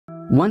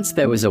Once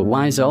there was a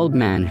wise old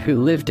man who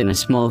lived in a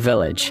small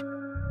village.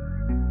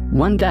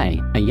 One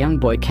day, a young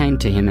boy came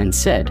to him and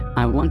said,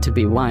 "I want to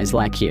be wise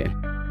like you.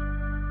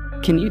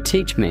 Can you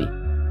teach me?"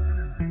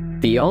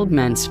 The old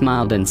man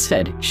smiled and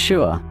said,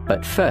 "Sure,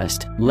 but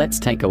first, let's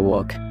take a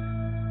walk."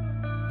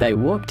 They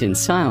walked in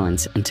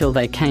silence until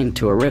they came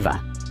to a river.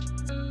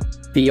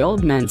 The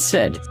old man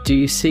said, "Do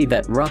you see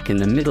that rock in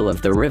the middle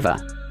of the river?"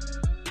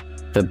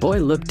 The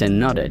boy looked and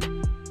nodded.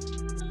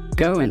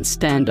 "Go and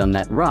stand on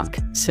that rock,"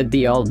 said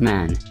the old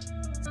man.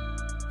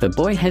 The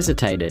boy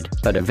hesitated,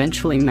 but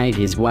eventually made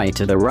his way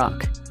to the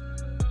rock.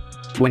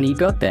 When he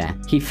got there,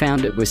 he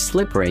found it was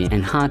slippery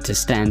and hard to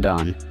stand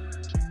on.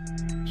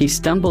 He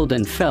stumbled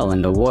and fell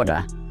in the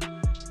water.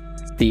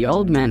 The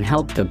old man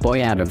helped the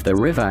boy out of the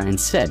river and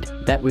said,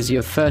 "That was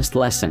your first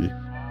lesson.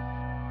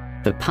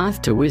 The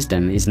path to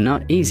wisdom is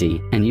not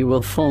easy and you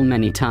will fall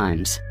many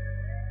times.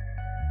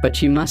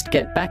 But you must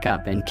get back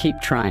up and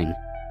keep trying."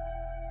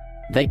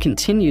 They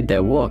continued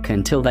their walk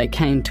until they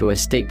came to a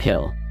steep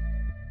hill.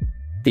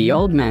 The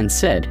old man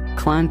said,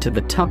 "Climb to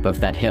the top of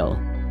that hill."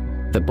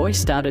 The boy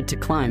started to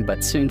climb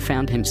but soon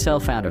found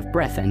himself out of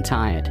breath and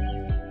tired.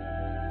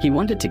 He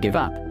wanted to give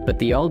up, but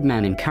the old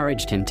man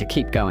encouraged him to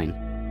keep going.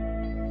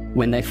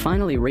 When they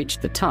finally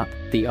reached the top,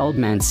 the old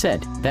man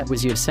said, "That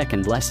was your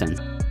second lesson.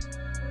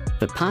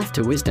 The path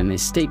to wisdom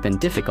is steep and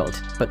difficult,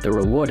 but the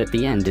reward at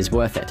the end is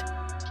worth it."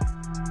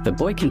 The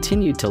boy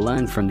continued to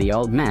learn from the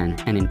old man,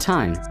 and in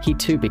time, he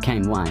too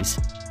became wise.